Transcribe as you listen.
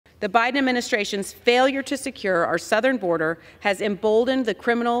The Biden administration's failure to secure our southern border has emboldened the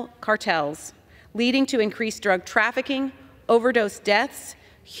criminal cartels, leading to increased drug trafficking, overdose deaths,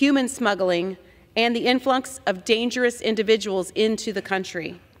 human smuggling, and the influx of dangerous individuals into the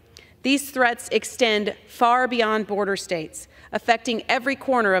country. These threats extend far beyond border states, affecting every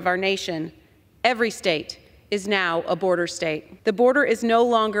corner of our nation. Every state is now a border state. The border is no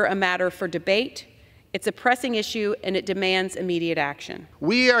longer a matter for debate. It's a pressing issue, and it demands immediate action.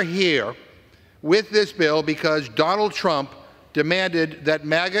 We are here with this bill because Donald Trump demanded that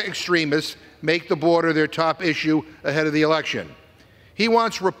MAGA extremists make the border their top issue ahead of the election. He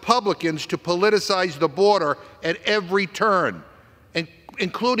wants Republicans to politicize the border at every turn,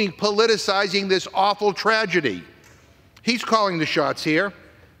 including politicizing this awful tragedy. He's calling the shots here,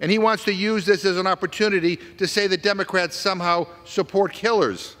 and he wants to use this as an opportunity to say that Democrats somehow support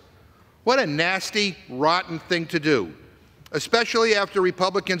killers. What a nasty, rotten thing to do, especially after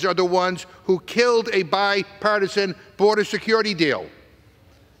Republicans are the ones who killed a bipartisan border security deal.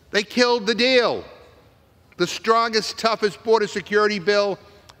 They killed the deal, the strongest, toughest border security bill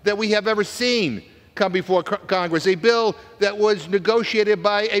that we have ever seen come before Congress, a bill that was negotiated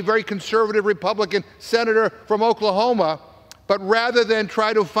by a very conservative Republican senator from Oklahoma, but rather than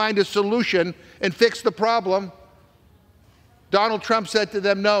try to find a solution and fix the problem, Donald Trump said to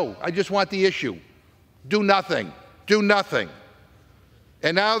them, no, I just want the issue. Do nothing. Do nothing.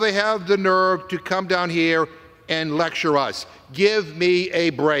 And now they have the nerve to come down here and lecture us. Give me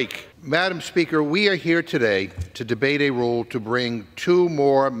a break. Madam Speaker, we are here today to debate a rule to bring two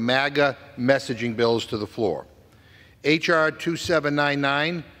more MAGA messaging bills to the floor. H.R.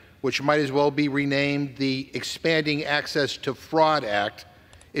 2799, which might as well be renamed the Expanding Access to Fraud Act,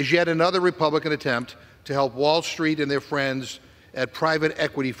 is yet another Republican attempt to help Wall Street and their friends at private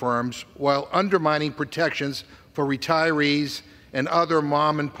equity firms while undermining protections for retirees and other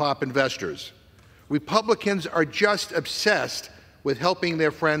mom-and-pop investors. Republicans are just obsessed with helping their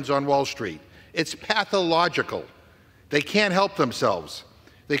friends on Wall Street. It's pathological. They can't help themselves.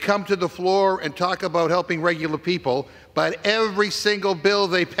 They come to the floor and talk about helping regular people, but every single bill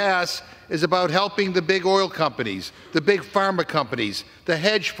they pass is about helping the big oil companies, the big pharma companies, the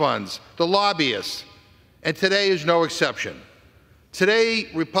hedge funds, the lobbyists. And today is no exception. Today,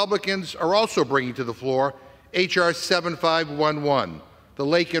 Republicans are also bringing to the floor H.R. 7511, the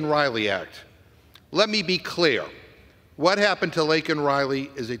Laken Riley Act. Let me be clear. What happened to Laken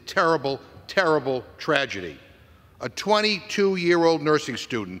Riley is a terrible, terrible tragedy. A 22-year-old nursing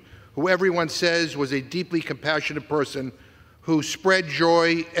student who everyone says was a deeply compassionate person who spread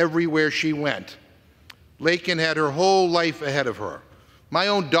joy everywhere she went. Laken had her whole life ahead of her. My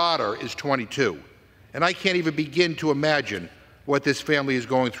own daughter is 22. And I can't even begin to imagine what this family is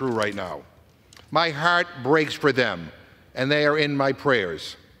going through right now. My heart breaks for them, and they are in my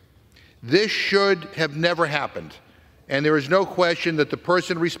prayers. This should have never happened, and there is no question that the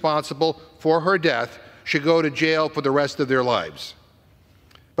person responsible for her death should go to jail for the rest of their lives.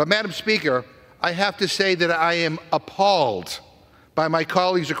 But, Madam Speaker, I have to say that I am appalled by my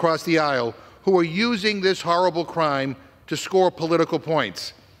colleagues across the aisle who are using this horrible crime to score political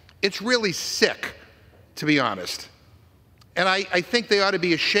points. It's really sick, to be honest. And I think they ought to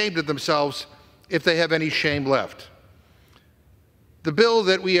be ashamed of themselves if they have any shame left. The bill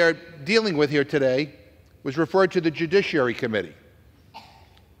that we are dealing with here today was referred to the Judiciary Committee.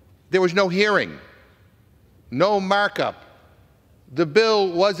 There was no hearing, no markup. The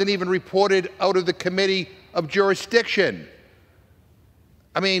bill wasn't even reported out of the committee of jurisdiction.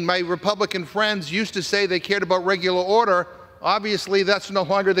 I mean, my Republican friends used to say they cared about regular order. Obviously, that's no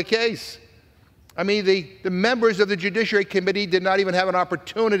longer the case. I mean, the members of the Judiciary Committee did not even have an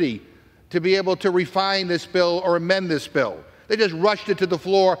opportunity to be able to refine this bill or amend this bill. They just rushed it to the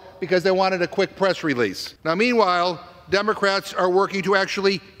floor because they wanted a quick press release. Now, meanwhile, Democrats are working to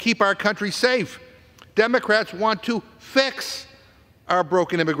actually keep our country safe. Democrats want to fix our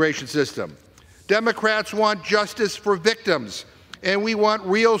broken immigration system. Democrats want justice for victims, and we want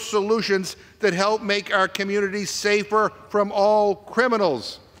real solutions that help make our communities safer from all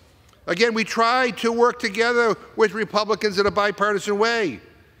criminals. Again, we tried to work together with Republicans in a bipartisan way,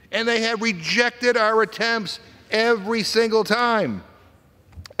 and they have rejected our attempts every single time.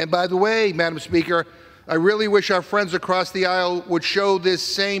 And by the way, Madam Speaker, I really wish our friends across the aisle would show this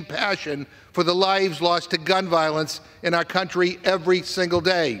same passion for the lives lost to gun violence in our country every single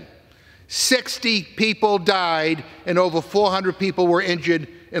day. 60 people died and over 400 people were injured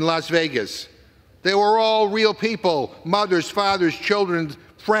in Las Vegas. They were all real people, mothers, fathers, children,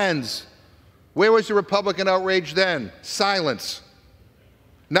 friends. Where was the Republican outrage then? Silence.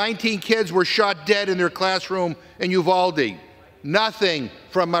 19 kids were shot dead in their classroom in Uvalde. Nothing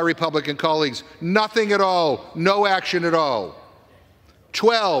from my Republican colleagues. Nothing at all. No action at all.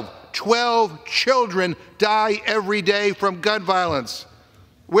 12 children die every day from gun violence.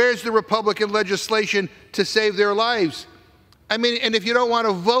 Where's the Republican legislation to save their lives? I mean, and if you don't want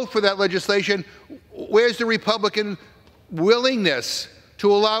to vote for that legislation, where's the Republican willingness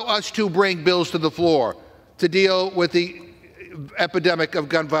to allow us to bring bills to the floor to deal with the epidemic of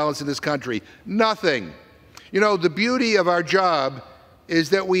gun violence in this country? Nothing. You know, the beauty of our job is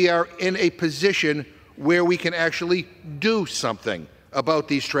that we are in a position where we can actually do something about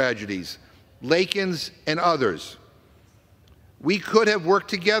these tragedies, Lakins and others. We could have worked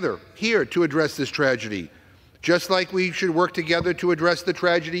together here to address this tragedy, just like we should work together to address the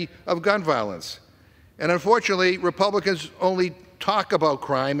tragedy of gun violence. And unfortunately, Republicans only talk about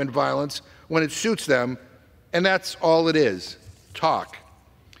crime and violence when it suits them, and that's all it is, talk.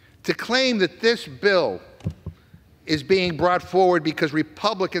 To claim that this bill is being brought forward because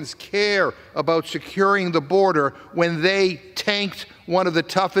Republicans care about securing the border when they tanked one of the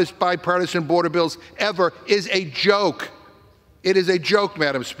toughest bipartisan border bills ever is a joke. It is a joke,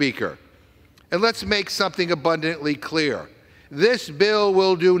 Madam Speaker. And let's make something abundantly clear. This bill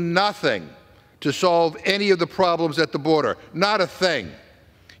will do nothing to solve any of the problems at the border. Not a thing.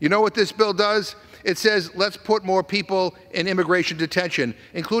 You know what this bill does? It says, let's put more people in immigration detention,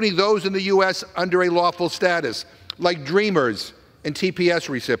 including those in the U.S. under a lawful status, like Dreamers and TPS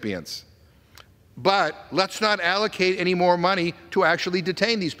recipients. But let's not allocate any more money to actually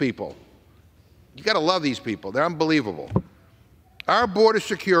detain these people. You got to love these people. They're unbelievable. Our border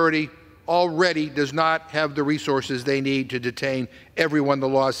security already does not have the resources they need to detain everyone the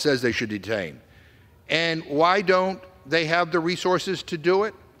law says they should detain. And why don't they have the resources to do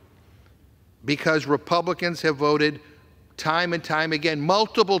it? Because Republicans have voted time and time again,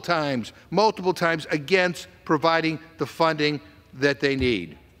 multiple times against providing the funding that they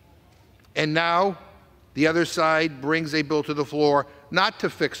need. And now the other side brings a bill to the floor not to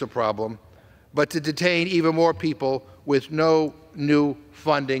fix a problem, but to detain even more people with no new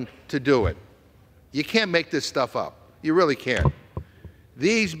funding to do it. You can't make this stuff up. You really can't.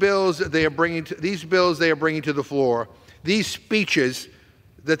 These bills they are bringing to the floor, these speeches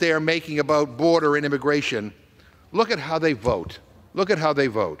that they are making about border and immigration, look at how they vote. Look at how they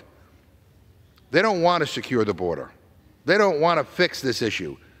vote. They don't want to secure the border. They don't want to fix this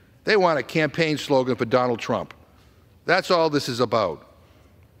issue. They want a campaign slogan for Donald Trump. That's all this is about.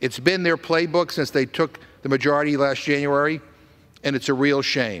 It's been their playbook since they took the majority last January, and it's a real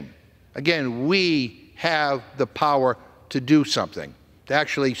shame. Again, we have the power to do something, to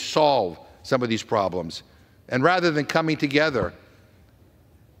actually solve some of these problems. And rather than coming together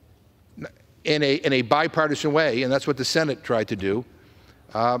in a bipartisan way, and that's what the Senate tried to do,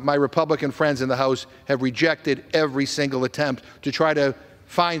 my Republican friends in the House have rejected every single attempt to try to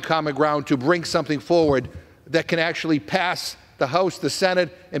find common ground to bring something forward that can actually pass the House, the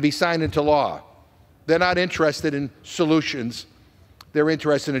Senate, and be signed into law. They're not interested in solutions. They're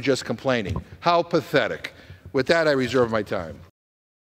interested in just complaining. How pathetic. With that, I reserve my time.